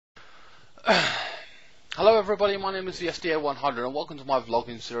Hello everybody, my name is the SDA100 and welcome to my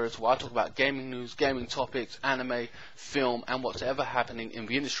vlogging series where I talk about gaming news, gaming topics, anime, film and what's ever happening in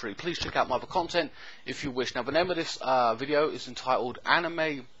the industry. Please check out my other content if you wish. Now the name of this video is entitled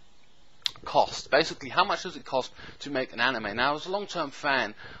Anime Cost. Basically, how much does it cost to make an anime? Now as a long-term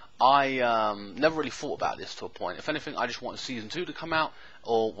fan, I never really thought about this to a point. If anything, I just wanted season 2 to come out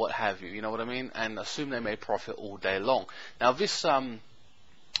or what have you, you know what I mean? And assume they made profit all day long. Now this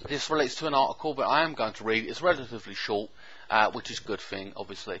relates to an article that I am going to read. It's relatively short, which is a good thing,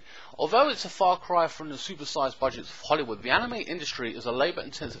 obviously. Although it's a far cry from the supersized budgets of Hollywood, the anime industry is a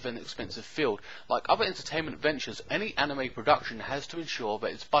labor-intensive and expensive field. Like other entertainment ventures, any anime production has to ensure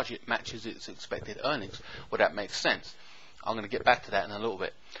that its budget matches its expected earnings. Well, that makes sense. I'm going to get back to that in a little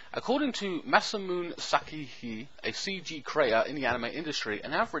bit. According to Masamune Sakihi, a CG creator in the anime industry,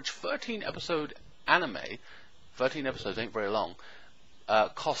 an average 13-episode anime, 13 episodes ain't very long,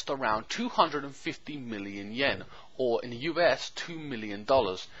 cost around 250 million yen, or in the US, $2 million.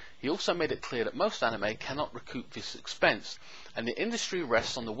 He also made it clear that most anime cannot recoup this expense, and the industry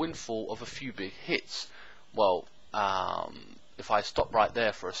rests on the windfall of a few big hits. Well, if I stop right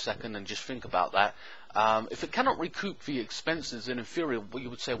there for a second and just think about that, if it cannot recoup the expenses, then in theory, you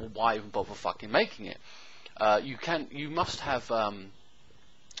would say, well, why even bother fucking making it? You must have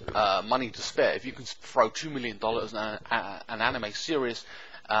money to spare. If you can throw $2 million in an anime series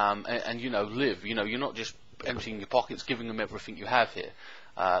and you know, live, you know, you're not just emptying your pockets, giving them everything you have here.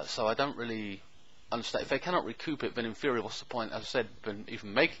 So I don't really understand. If they cannot recoup it, then in theory, what's the point, as I said,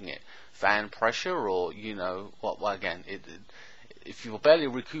 even making it? Fan pressure, or, you know, well again, if you're barely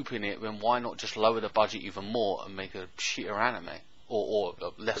recouping it, then why not just lower the budget even more and make a shitter anime, or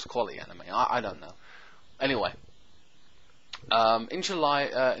less quality anime? I don't know. Anyway. In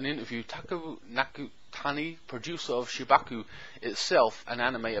July, in an interview, Taku Nakutani, producer of Shibaku itself, an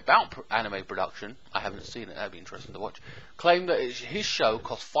anime about anime production, I haven't seen it, that'd be interesting to watch, claimed that his show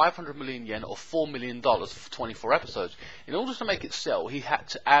cost 500 million yen or $4 million for 24 episodes. In order to make it sell, he had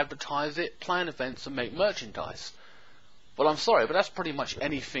to advertise it, plan events and make merchandise. Well, I'm sorry, but that's pretty much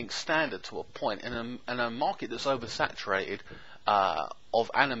anything standard to a point. In a market that's oversaturated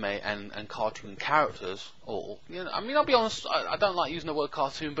of anime and cartoon characters, or, you know, I mean, I'll be honest, I don't like using the word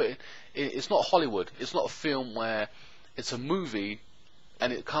cartoon, but it's not Hollywood. It's not a film where it's a movie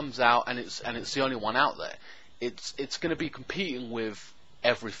and it comes out and it's the only one out there. It's going to be competing with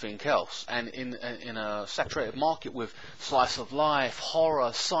everything else, and in a saturated market with slice of life, horror,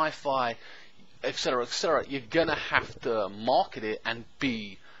 sci-fi, etc., etc., you're gonna have to market it and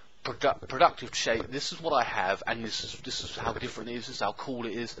be productive shape. This is what I have, and this is how different it is. This is how cool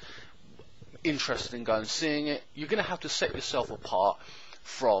it is. Interested in going and seeing it. You're gonna have to set yourself apart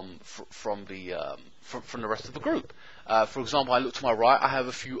from the rest of the group. For example, I look to my right. I have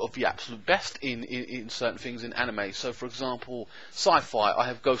a few of the absolute best in certain things in anime. So, for example, sci-fi. I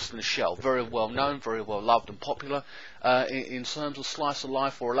have Ghost in the Shell, very well known, very well loved and popular. In terms of slice of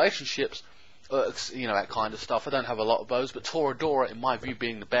life or relationships, you know, that kind of stuff. I don't have a lot of those, but Toradora, in my view,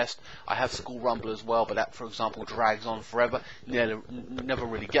 being the best. I have School Rumble as well, but that, for example, drags on forever, never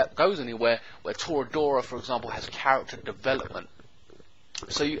really goes anywhere, where Toradora, for example, has character development.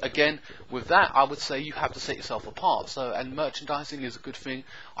 So again, with that, I would say you have to set yourself apart. So, and merchandising is a good thing.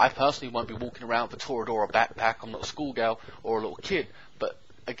 I personally won't be walking around with a Toradora backpack. I'm not a schoolgirl or a little kid, but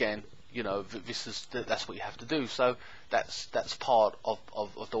again, you know, that's what you have to do. So that's part of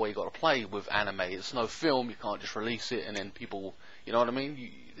the way you got to play with anime. It's no film. You can't just release it and then people, you know what I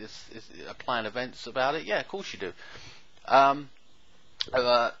mean? It's plan events about it. Yeah, of course you do.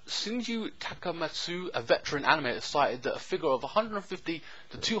 Shinju Takamatsu, a veteran animator, cited that a figure of 150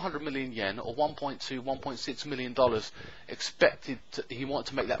 to 200 million yen, or 1.6 million dollars, he wanted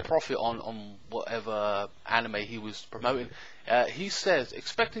to make that profit on whatever anime he was promoting. He says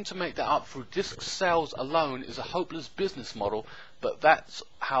expecting to make that up through disc sales alone is a hopeless business model, but that's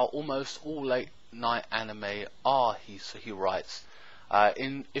how almost all late night anime are, he writes.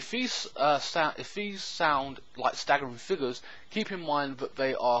 If these sound like staggering figures, keep in mind that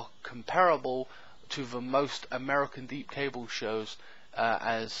they are comparable to the most American deep cable shows.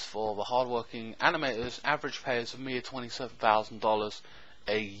 As for the hardworking animators, average pay is a mere $27,000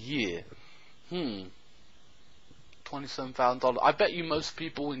 a year. $27,000. I bet you most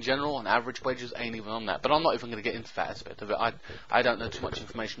people in general on average wages ain't even on that. But I'm not even going to get into that aspect of it. I don't know too much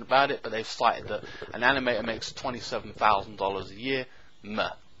information about it, but they've cited that an animator makes $27,000 a year.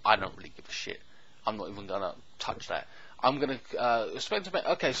 Meh, I don't really give a shit. I'm not even gonna touch that. I'm gonna expect to make.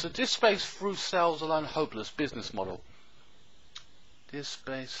 Okay, so this space through sales alone, hopeless business model. This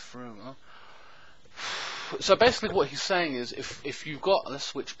space through. so basically what he's saying is, if you've got, let's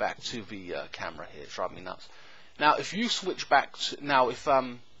switch back to the camera here, it's driving me nuts. Now, if you switch back to, now if,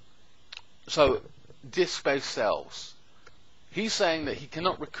 so disc-based sales, he's saying that he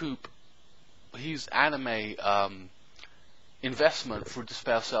cannot recoup his anime investment through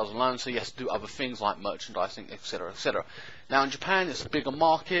disc-based sales alone, so he has to do other things like merchandising, etc., etc. Now in Japan, it's a bigger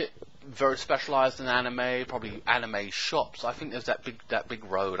market, very specialized in anime, probably anime shops. I think there's that big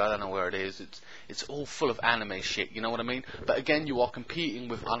road. I don't know where it is. It's all full of anime shit. You know what I mean? But again, you are competing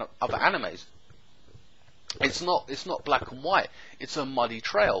with other animes. It's not black and white. It's a muddy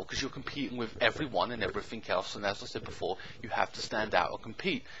trail because you're competing with everyone and everything else. And as I said before, you have to stand out or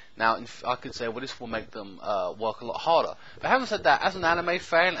compete. Now, I could say, well, this will make them work a lot harder. But having said that, as an anime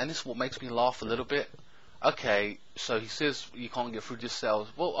fan, and this is what makes me laugh a little bit. Okay, so he says you can't get through disc sales.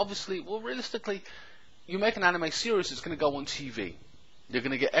 Well, obviously, realistically, you make an anime series, it's going to go on TV. You're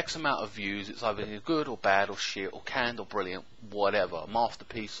going to get X amount of views. It's either good or bad or shit or canned or brilliant, whatever,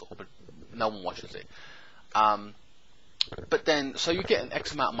 masterpiece, but no one watches it. But then, so you get an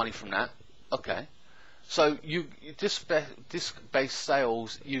X amount of money from that. Okay. So disc-based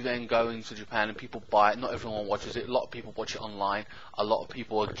sales, you then go into Japan and people buy it. Not everyone watches it. A lot of people watch it online. A lot of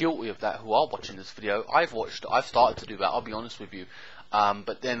people are guilty of that who are watching this video. I've started to do that, I'll be honest with you.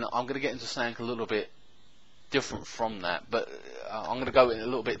 But then I'm going to get into something a little bit different from that. But I'm going to go in a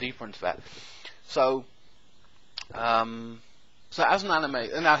little bit deeper into that. So, so as an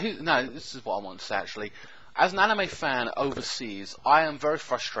anime, now this is what I want to say actually. As an anime fan overseas, I am very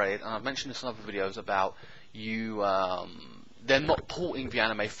frustrated, and I've mentioned this in other videos about they're not porting the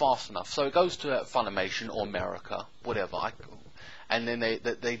anime fast enough. So it goes to Funimation or America, whatever, and then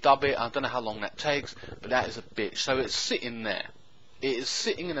they dub it. I don't know how long that takes, but that is a bitch. So it's sitting there. It is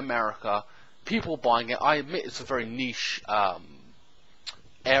sitting in America. People buying it. I admit it's a very niche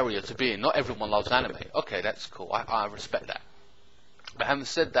area to be in. Not everyone loves anime. Okay, that's cool. I respect that. But having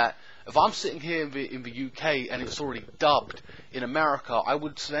said that, if I'm sitting here in the UK and it's already dubbed in America, I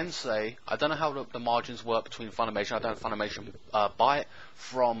would then say, I don't know how the margins work between Funimation. I don't know if Funimation buy it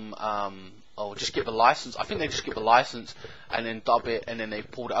from, or just get the license. I think they just get the license and then dub it and then they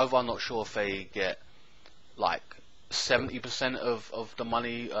pull it over. I'm not sure if they get like 70% of the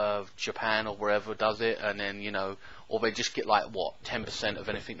money of Japan or wherever does it, and then, you know, or they just get like, what, 10% of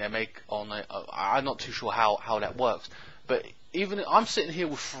anything they make on it. I'm not too sure how that works. But even I'm sitting here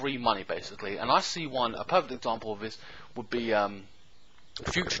with free money basically, and I see a perfect example of this would be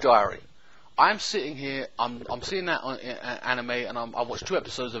Future Diary. I'm sitting here, I'm seeing that on anime, and I watched 2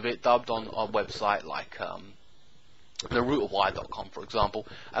 episodes of it dubbed on a website like therootofwhy.com, for example,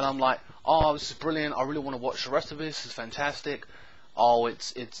 and I'm like, oh, this is brilliant. I really want to watch the rest of this. This is fantastic. Oh,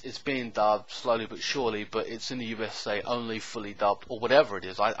 it's being dubbed slowly but surely, but it's in the USA only, fully dubbed, or whatever it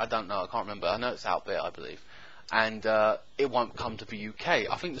is. I don't know. I can't remember. I know it's out there, I believe. And it won't come to the UK.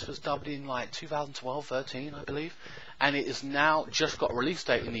 I think this was dubbed in like 2012, 13, I believe. And it is now just got a release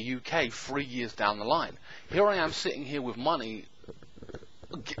date in the UK 3 years down the line. Here I am sitting here with money,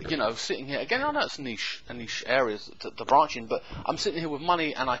 you know, sitting here. Again, I know it's niche areas to branch in, but I'm sitting here with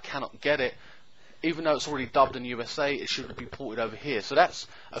money and I cannot get it. Even though it's already dubbed in the USA, it should be ported over here. So that's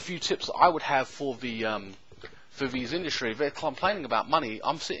a few tips that I would have for these industry. If they're complaining about money,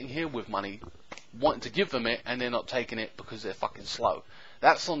 I'm sitting here with money, wanting to give them it, and they're not taking it because they're fucking slow.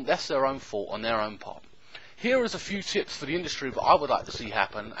 That's their own fault on their own part. Here is a few tips for the industry that I would like to see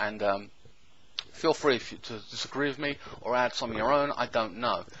happen, and feel free to disagree with me or add some of your own. I don't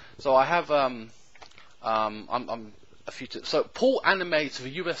know. So I have a few tips. So pull anime to the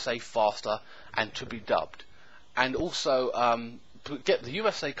USA faster and to be dubbed, and also get the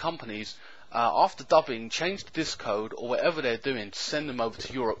USA companies after dubbing, change the disc code or whatever they're doing to send them over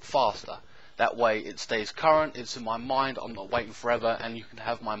to Europe faster. That way it stays current, it's in my mind, I'm not waiting forever, and you can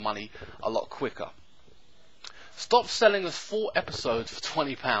have my money a lot quicker. Stop selling us 4 episodes for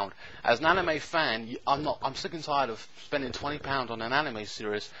 £20. As an anime fan, I'm sick and tired of spending £20 on an anime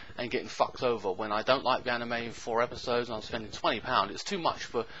series and getting fucked over when I don't like the anime in 4 episodes and I'm spending £20. It's too much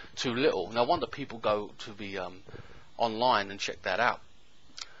for too little. No wonder people go to the online and check that out.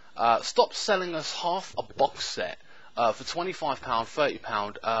 Stop selling us half a box set for £25,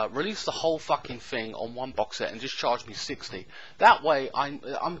 £30. Release the whole fucking thing on one box set and just charge me £60. That way, I'm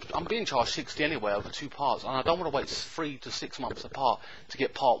being charged £60 anyway over 2 parts, and I don't want to wait 3 to 6 months apart to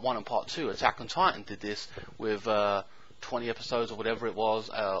get part 1 and part 2. Attack on Titan did this with 20 episodes or whatever it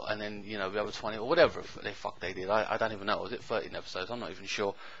was, and then, you know, the other 20 or whatever they did. I don't even know. Was it 13 episodes? I'm not even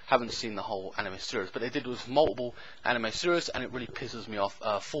sure. Haven't seen the whole anime series, but they did it with multiple anime series, and it really pisses me off.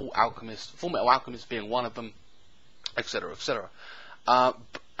 Full Metal Alchemist being one of them, etc., etc.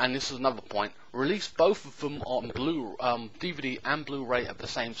 and this is another point, release both of them on DVD and Blu-ray at the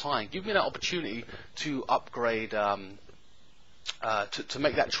same time. Give me that opportunity to upgrade, to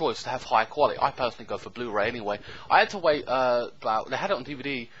make that choice to have high quality. I personally go for Blu-ray anyway. I had to wait they had it on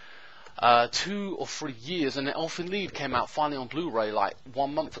DVD 2 or 3 years, and the Elfen Lied came out finally on Blu-ray like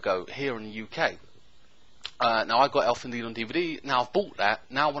 1 month ago here in the UK. Now I got Elfen Lied on DVD. Now I've bought that.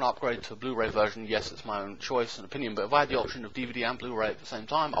 Now I want to upgrade to a Blu-ray version. Yes, it's my own choice and opinion, but if I had the option of DVD and Blu-ray at the same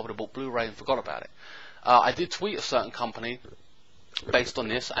time, I would have bought Blu-ray and forgot about it. I did tweet a certain company based on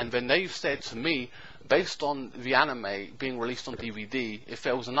this, and then they said to me, based on the anime being released on DVD, if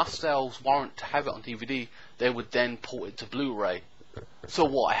there was enough sales warrant to have it on DVD, they would then port it to Blu-ray. So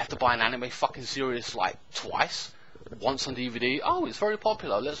what, I have to buy an anime fucking series like twice? Once on DVD, oh, it's very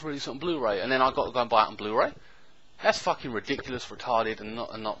popular, let's release it on Blu-ray, and then I got to go and buy it on Blu-ray? That's fucking ridiculous, retarded, and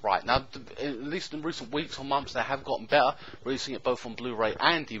not right. Now, at least in recent weeks or months, they have gotten better, releasing it both on Blu-ray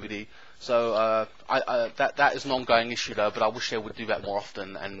and DVD. So that is an ongoing issue though, but I wish they would do that more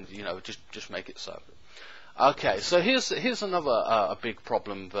often, and you know, just make it so. Okay, so here's another a big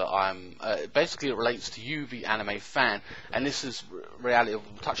problem that I'm basically it relates to you, the anime fan, and this is reality of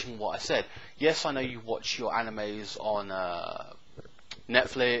touching what I said. Yes, I know you watch your animes on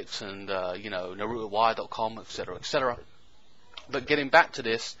Netflix and you know, NarutoWire.com, etc., etc. But getting back to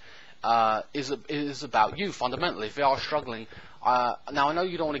this is about you fundamentally. If you are struggling, now I know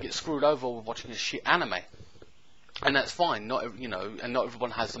you don't want to get screwed over with watching a shit anime. And that's fine, not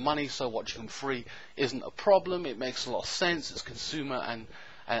everyone has the money, so watching them free isn't a problem. It makes a lot of sense. It's consumer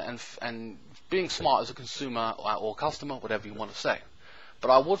and being smart as a consumer or customer, whatever you want to say.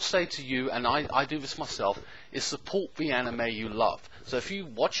 But I would say to you, and I do this myself, is support the anime you love. So if you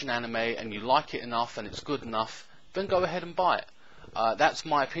watch an anime and you like it enough and it's good enough, then go ahead and buy it. That's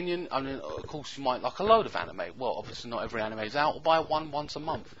my opinion. I mean, of course, you might like a load of anime. Well, obviously not every anime is out. Or buy one once a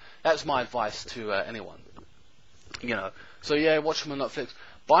month. That's my advice to anyone. You know, so yeah, watch them on Netflix.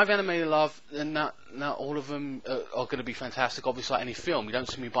 Buy the anime you love, and not all of them are going to be fantastic. Obviously, like any film, you don't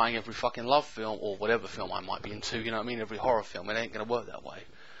see me buying every fucking love film or whatever film I might be into. You know what I mean? Every horror film, it ain't going to work that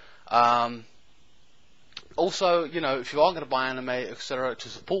way. Also, you know, if you are going to buy anime, etc., to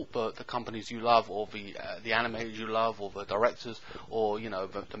support the companies you love, or the animators you love, or the directors, or you know,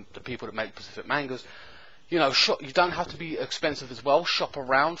 the people that make Pacific mangas, you know, you don't have to be expensive as well. Shop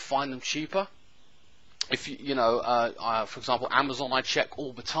around, find them cheaper. If you know, for example, Amazon I check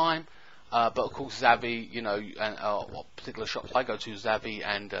all the time, but of course Zavvi, you know, and what particular shops I go to, Zavvi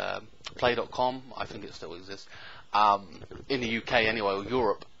and Play.com, I think it still exists, in the UK anyway, or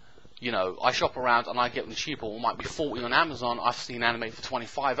Europe. You know, I shop around and I get them cheaper. It might be 40 on Amazon. I've seen anime for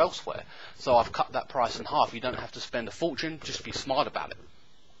 25 elsewhere, so I've cut that price in half. You don't have to spend a fortune. Just be smart about it.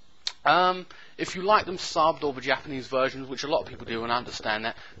 If you like them subbed or the Japanese versions, which a lot of people do, and I understand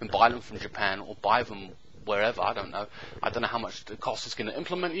that, then buy them from Japan or buy them wherever. I don't know how much the cost is going to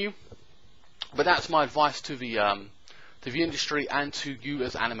implement you, but that's my advice to the industry and to you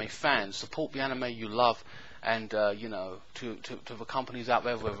as anime fans. Support the anime you love, and you know, to the companies out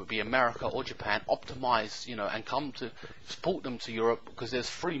there, whether it be America or Japan, optimize, you know, and come to support them to Europe, because there's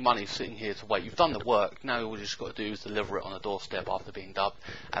free money sitting here to wait. You've done the work. Now all you just got to do is deliver it on the doorstep after being dubbed,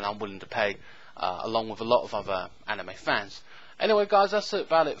 and I'm willing to pay, along with a lot of other anime fans. Anyway, guys, that's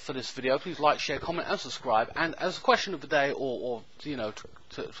about it for this video. Please like, share, comment, and subscribe. And as a question of the day, or you know,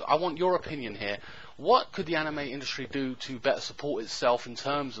 I want your opinion here. What could the anime industry do to better support itself in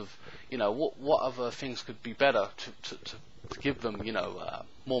terms of, you know, what other things could be better to give them, you know,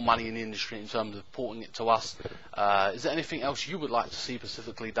 more money in the industry in terms of porting it to us? Is there anything else you would like to see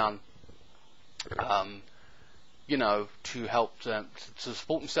specifically done, you know, to help to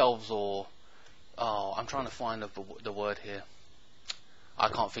support themselves, or I'm trying to find the word here. I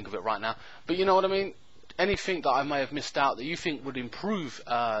can't think of it right now, but you know what I mean. Anything that I may have missed out that you think would improve,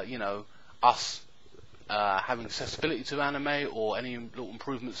 you know, us having accessibility to anime, or any little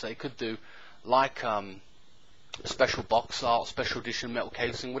improvements they could do, like special box art, special edition metal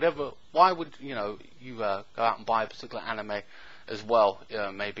casing, whatever. Why would, you know, you go out and buy a particular anime as well?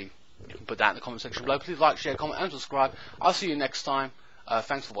 Maybe you can put that in the comment section below. Please like, share, comment, and subscribe. I'll see you next time.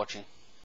 Thanks for watching.